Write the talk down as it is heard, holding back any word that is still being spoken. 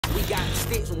got the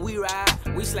sticks when we ride.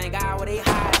 We slang out where they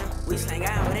hide. We slang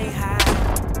out where they hide.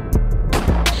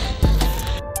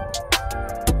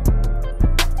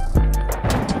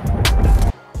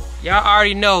 Y'all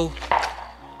already know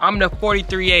I'm the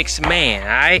 43X man,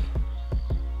 alright?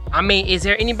 I mean, is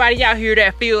there anybody out here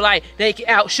that feel like they can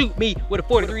outshoot me with a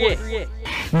 43X?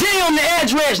 Damn the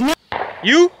address, nigga.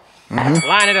 You?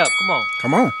 Line it up, come on.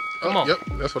 Come on. Come on. Yep,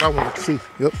 that's what I wanted to see.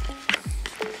 Yep.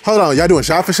 Hold on, y'all doing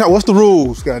shot for shot? What's the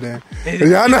rules, goddamn?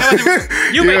 Y'all know.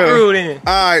 You make the rule then.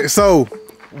 All right, so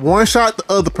one shot the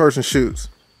other person shoots.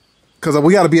 Because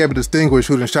we got to be able to distinguish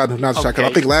who done shot and who not shot.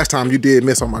 Because I think last time you did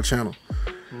miss on my channel.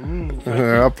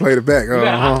 I played it back.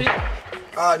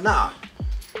 Nah.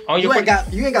 Oh, you ain't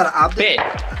got an optic.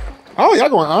 Oh, y'all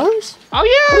going arms? Oh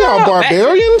yeah. Y'all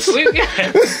barbarians? We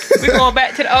going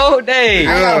back to the old days.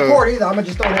 I ain't got a port either. I'm gonna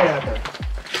just throw that out there.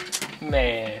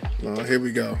 Man. Oh, here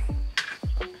we go.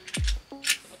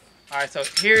 All right, so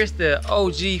here's the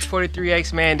OG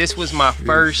 43X, man. This was my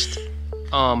first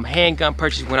handgun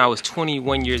purchase when I was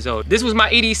 21 years old. This was my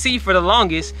EDC for the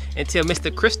longest until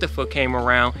Mr. Christopher came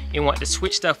around and wanted to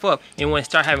switch stuff up and wanted to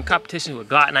start having competitions with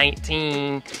Glock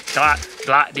 19,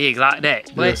 Glock this, Glock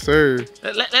that. But yes, sir.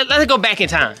 Let's go back in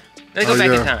time. Let's go back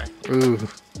in time. Ooh.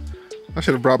 I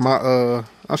should have brought my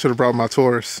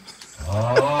Taurus.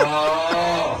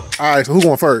 All right, so who's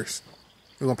going first?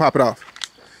 We're gonna pop it off.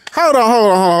 Hold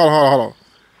on.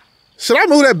 Should I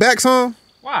move that back some?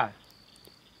 Why?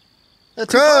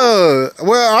 Cause,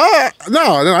 well,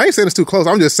 no, I ain't saying it's too close.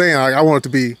 I'm just saying I want it to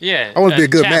be. Yeah. I want it to be a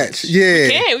good match.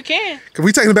 Yeah. We can. Cause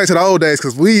we taking it back to the old days.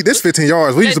 Cause this 15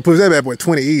 yards. We used to push that bad boy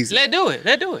 20 easy. Let's do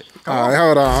it. All right,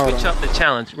 hold on. Switch up the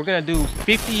challenge. We're gonna do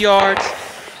 50 yards,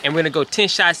 and we're gonna go 10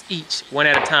 shots each, one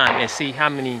at a time, and see how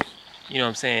many. You know what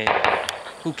I'm saying?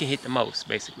 Who can hit the most,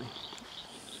 basically.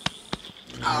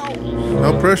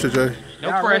 No pressure, Jay.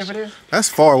 No pressure. That's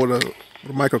far with a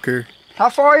micro carry. How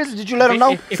far is it? Did you let them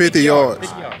know? 50 yards.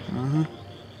 50 yards.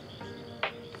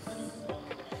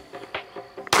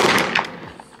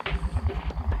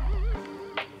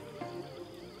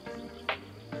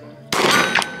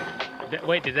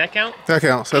 Wait, did that count? That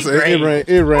counts. That's it.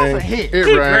 It Rang. He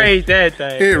raised that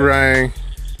thing. It rang.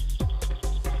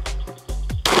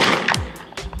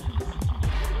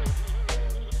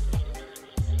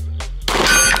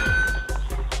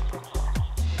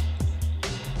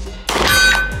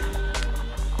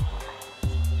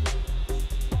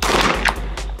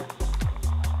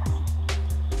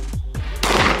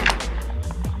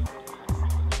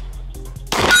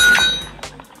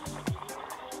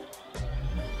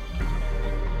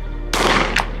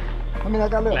 I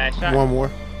got left. Last shot. One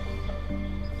more.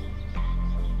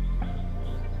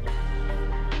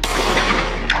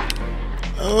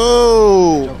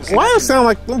 Oh, why does it sound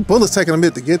like them bullets taking a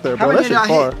minute to get there, bro? That shit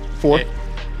far. 4. Yeah.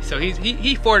 So he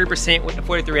 40% with the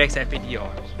 43X at 50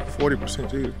 yards. 40%,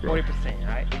 dude.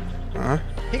 40%, all right?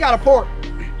 He got a port.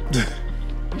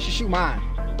 You should shoot mine.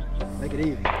 Make it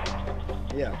easy.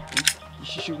 Yeah, you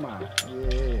should shoot mine.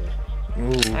 Yeah.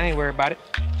 Ooh. I ain't worried about it.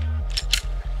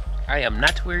 I am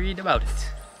not worried about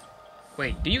it.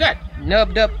 Wait, do you got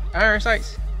nubbed up iron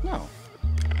sights? No.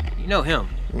 You know him.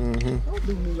 Don't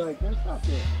do me like that. Stop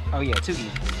that. Oh yeah, too easy.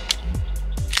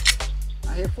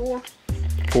 I hit 4.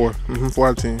 4. 4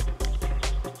 out of 10.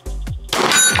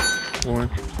 1,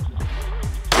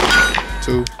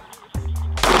 2,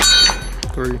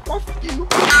 3. Fuck you.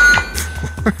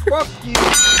 Fuck you.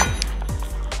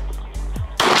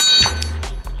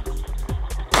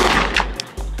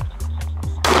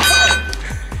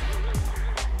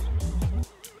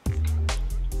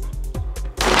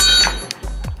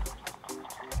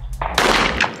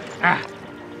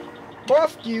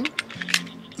 Buff you.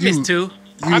 Missed 2.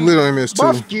 You literally missed 2.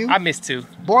 Buff you. I missed 2.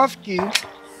 Buff you.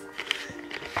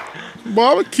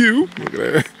 Barbecue. Look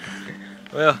at that.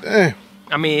 Well, Damn.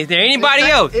 I mean, is there anybody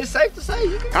else? It's safe to say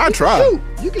you can. I try. Shoot.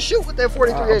 You can shoot with that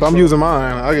 43X. If I'm using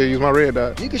mine, I gotta use my red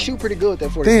dot. You can shoot pretty good with that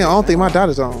 43X. Damn, I don't think my dot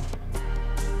is on.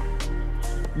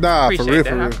 Nah, for real, for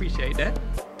I real. appreciate that.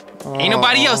 Ain't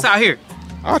nobody else out here.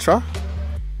 I'll try.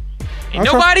 Ain't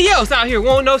nobody else out here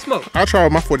want no smoke. I'll try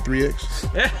with my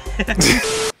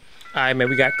 43X. All right, man,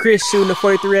 we got Chris shooting the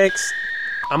 43X.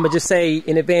 I'm gonna just say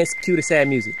in advance, cue the sad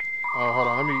music. Oh, hold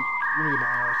on, let me get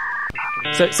my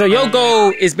eyes. So your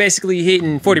goal is basically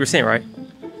hitting 40%, right?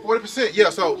 40%, yeah.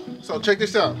 So check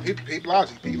this out. Peep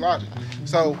logic.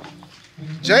 So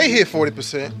Jay hit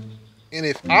 40%, and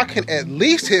if I can at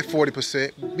least hit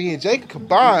 40%, me and Jay can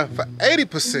combine for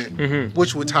 80%,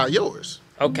 which would tie yours.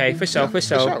 Okay, for sure, for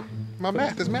sure. My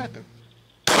math is mathing.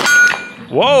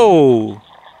 Whoa.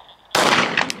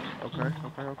 Okay.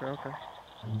 Okay,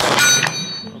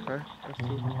 that's 2.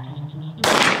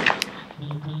 One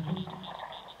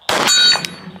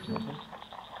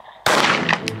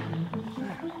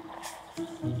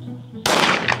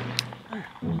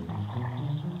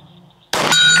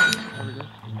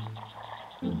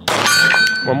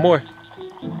more.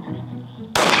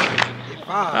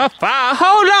 5. 5.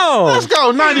 Hold on. Let's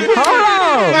go. 90%. Hold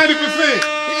on. 90%.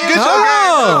 Get your Hold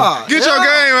on. game. Get your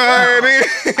game out here,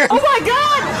 nigga. Oh my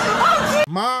God!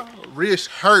 My wrist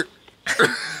hurt. He To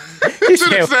the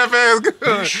said, step ass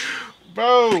gun.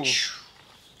 Bro. Man,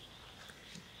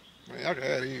 y'all can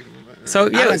have these, man. so I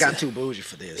yeah, done got too bougie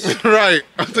for this. Right.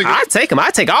 I think I take them. I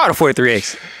take all the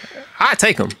 43X. I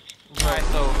take them. All right,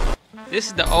 so this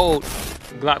is the old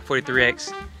Glock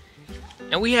 43X,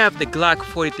 and we have the Glock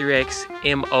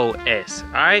 43X MOS. All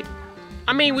right.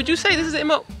 I mean, would you say this is an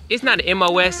MO? It's not an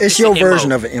MOS. It's your an version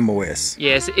MO. of an MOS.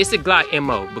 Yeah, it's a Glock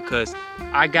MO because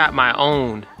I got my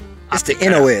own. It's the optic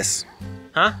cutout. NOS.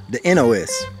 Huh? The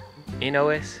NOS.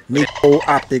 NOS. Nico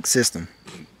Optic System.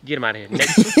 Get him out of here.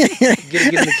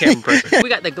 Get him the camera person. We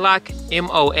got the Glock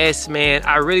MOS, man.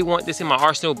 I really want this in my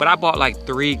arsenal, but I bought like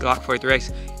 3 Glock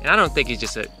 43X, and I don't think it's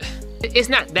just it's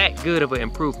not that good of an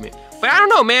improvement. But I don't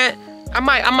know, man. I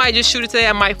might just shoot it today.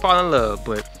 I might fall in love.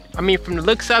 But I mean, from the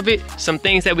looks of it, some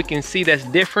things that we can see that's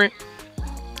different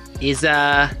is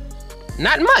not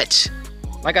much.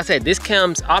 Like I said, this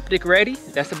comes optic ready.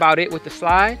 That's about it with the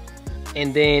slide.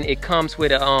 And then it comes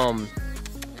with a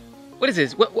what is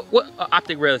this? What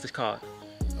optic rail is this called?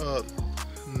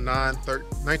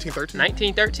 1913.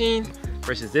 1913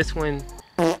 versus this one.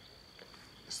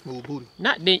 Smooth booty.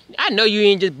 I know you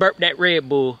ain't just burped that Red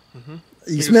Bull.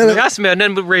 You smell it? I smell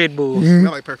nothing but Red Bull.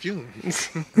 Smell like perfume.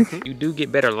 You do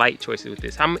get better light choices with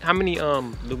this. How many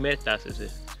luminosas is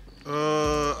this?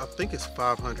 I think it's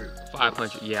 500.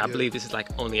 500. Yeah, I believe this is like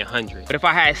only 100. But if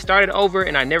I had started over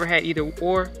and I never had either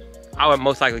or, I would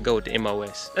most likely go with the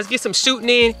MOS. Let's get some shooting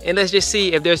in, and let's just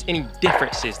see if there's any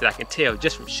differences that I can tell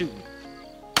just from shooting.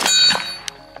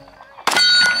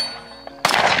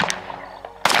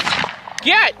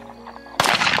 Get!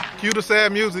 Cue the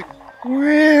sad music.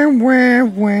 Wah.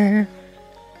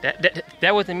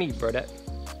 That wasn't me, bro.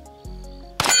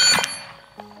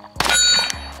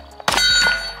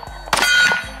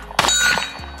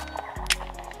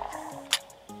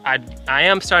 I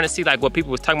am starting to see like what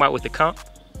people was talking about with the comp.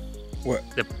 What?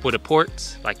 With the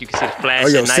ports, like you can see the flash. Oh,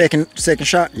 your at night. second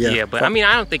shot? Yeah. Yeah, but I mean,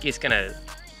 I don't think it's gonna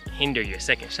hinder your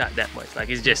second shot that much. Like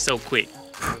it's just so quick.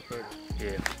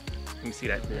 Yeah. Let me see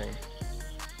that thing.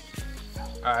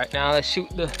 All right, now let's shoot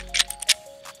the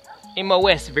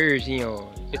MOS version.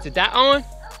 Is it that on?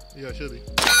 Yeah, it should be.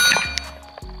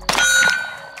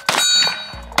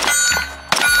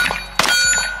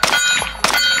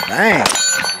 Dang.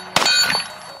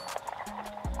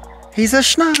 He's a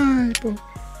sniper.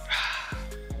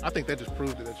 I think that just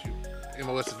proved it that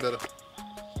MOS is better.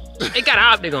 It got an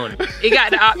optic on it. It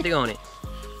got the optic on it.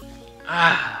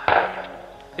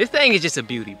 This thing is just a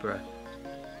beauty, bro.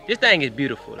 This thing is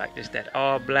beautiful. Like just that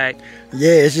all black.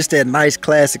 Yeah, it's just that nice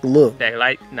classic look. That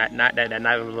light, not that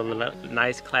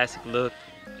nice classic look.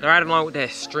 Right along with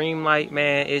that stream light,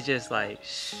 man. It's just like,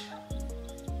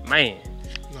 man.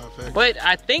 No, fact. But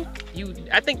I think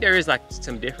there is like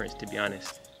some difference, to be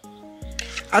honest.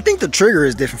 I think the trigger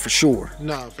is different for sure.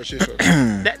 No, for sure.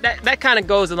 That kind of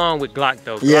goes along with Glock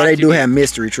though. Yeah, Glock, they do have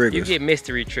mystery You triggers. get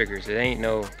mystery triggers. It ain't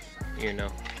no, you know.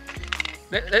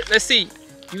 Let's see.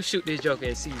 You shoot this joker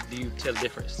and see, do you tell the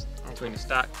difference between the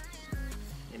stock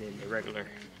and then the regular?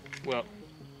 Well,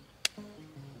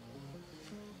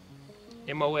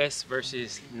 MOS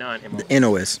versus non-MOS. The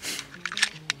NOS.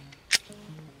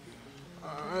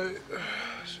 Alright.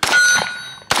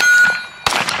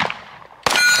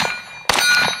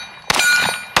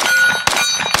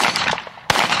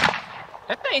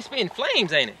 That thing spitting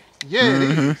flames, ain't it? Yeah, it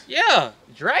is. Yeah,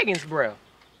 dragons, bro.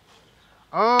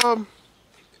 I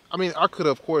mean, I could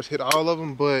have, of course, hit all of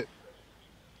them, but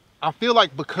I feel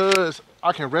like because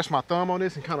I can rest my thumb on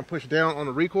this and kind of push down on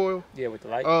the recoil. Yeah, with the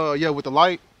light. Yeah, with the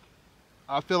light,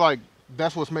 I feel like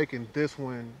that's what's making this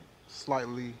one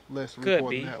slightly less recoil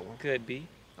than that one. Could be.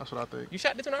 That's what I think. You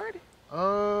shot this one already?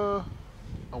 A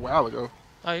while ago.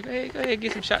 Oh, go ahead,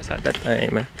 get some shots out that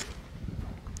thing, man.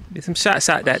 Get some shots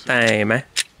out that thing, man.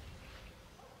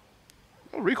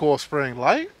 Recoil spring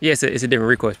light? Yeah, it's a different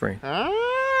recoil spring.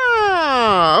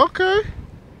 Ah, okay.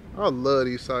 I love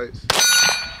these sights.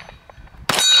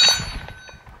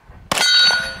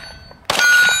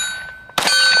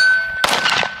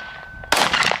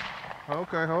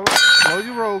 Okay, hold on. Slow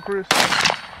your roll, Chris.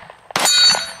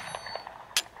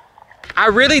 I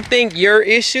really think your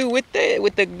issue with the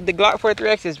Glock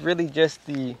 43X is really just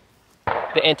the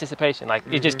anticipation. Like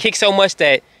it just kicks so much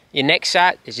that Your next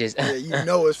shot is just Yeah, you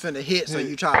know it's finna hit, so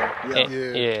you try to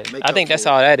yeah. Make I think up that's for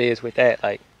it. all that is with that.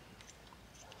 Like,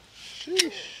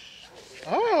 Sheesh.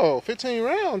 Oh, 15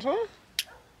 rounds, huh?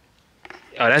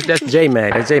 oh, that's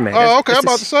J-Mag. That's J-Mag. Oh, okay. That's I'm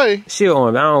about to say. shield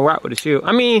arm. I don't rock with the shield.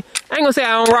 I mean, I ain't gonna say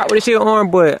I don't rock with the shield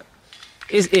arm, but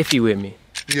it's iffy with me.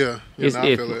 Yeah, It's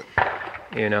I feel iffy.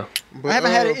 it. You know. But, I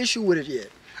haven't had an issue with it yet.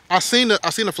 I seen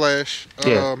the flash.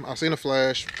 Yeah. I seen the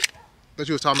flash that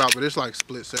you was talking about, but it's like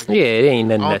split second. Yeah, it ain't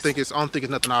nothing. I don't think it's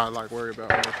nothing I like worry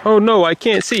about. Oh no, I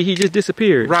can't see. He just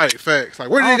disappeared. Right, facts. Like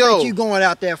where did I he don't go? think you going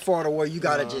out that far to where you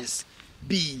gotta just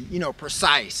be, you know,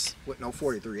 precise with no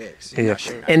 43X.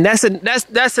 Yeah. And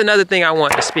that's another thing I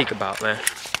want to speak about, man.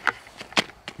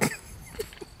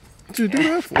 What you do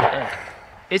that for?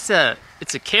 It's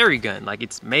a carry gun. Like,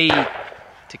 it's made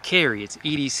to carry. It's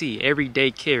EDC,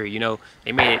 everyday carry. You know,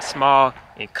 they made it small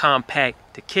and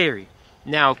compact to carry.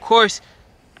 Now, of course,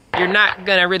 you're not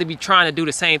gonna really be trying to do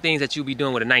the same things that you'll be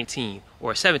doing with a 19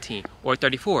 or a 17 or a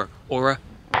 34 or a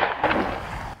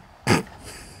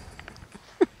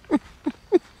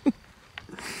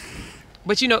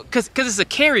but you know, cause it's a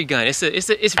carry gun. It's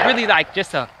really like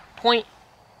just a point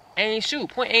aim shoot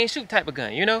type of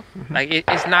gun. You know, like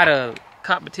it's not a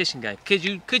competition gun. Could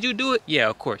you do it? Yeah,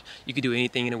 of course. You could do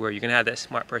anything in the world. You're gonna have that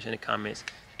smart person in the comments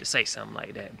to say something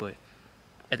like that. But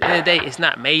at the end of the day, it's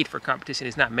not made for competition.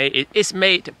 It's not made. It's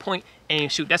made to point aim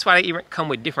shoot. That's why they even come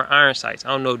with different iron sights. I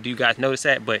don't know. Do you guys notice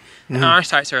that? But the iron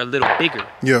sights are a little bigger.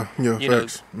 Yeah, You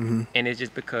facts. know, and it's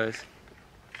just because,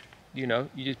 you know,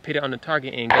 you just put it on the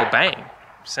target and go bang.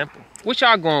 Simple. What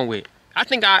y'all going with? I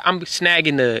think I'm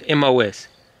snagging the MOS.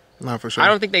 Not for sure. I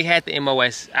don't think they had the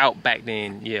MOS out back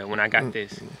then. Yeah, when I got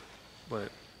this, but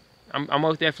I would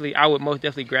most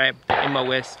definitely grab the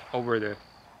MOS over the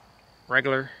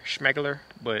regular schmegular,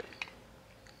 but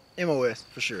MOS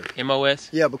for sure. MOS.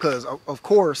 Yeah, because of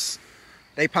course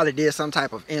they probably did some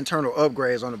type of internal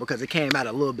upgrades on it because it came out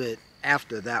a little bit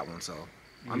after that one. So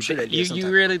I'm sure they did some You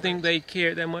type really of think they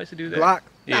cared that much to do that? Glock?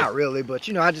 Yeah. Not really, but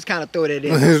you know, I just kind of throw that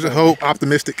in. Here's the hope,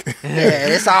 optimistic. Yeah,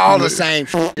 it's all the same,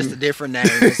 just a different name.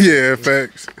 Yeah,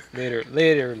 facts.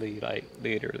 Literally,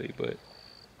 but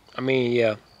I mean,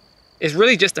 yeah, it's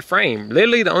really just the frame.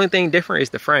 Literally, the only thing different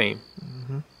is the frame.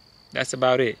 That's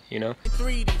about it, you know.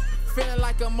 3D, feeling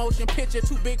like a motion picture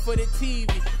too big for the TV.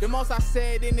 The most I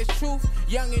said in this truth,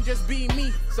 young and just be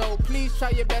me. So please try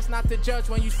your best not to judge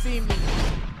when you see me.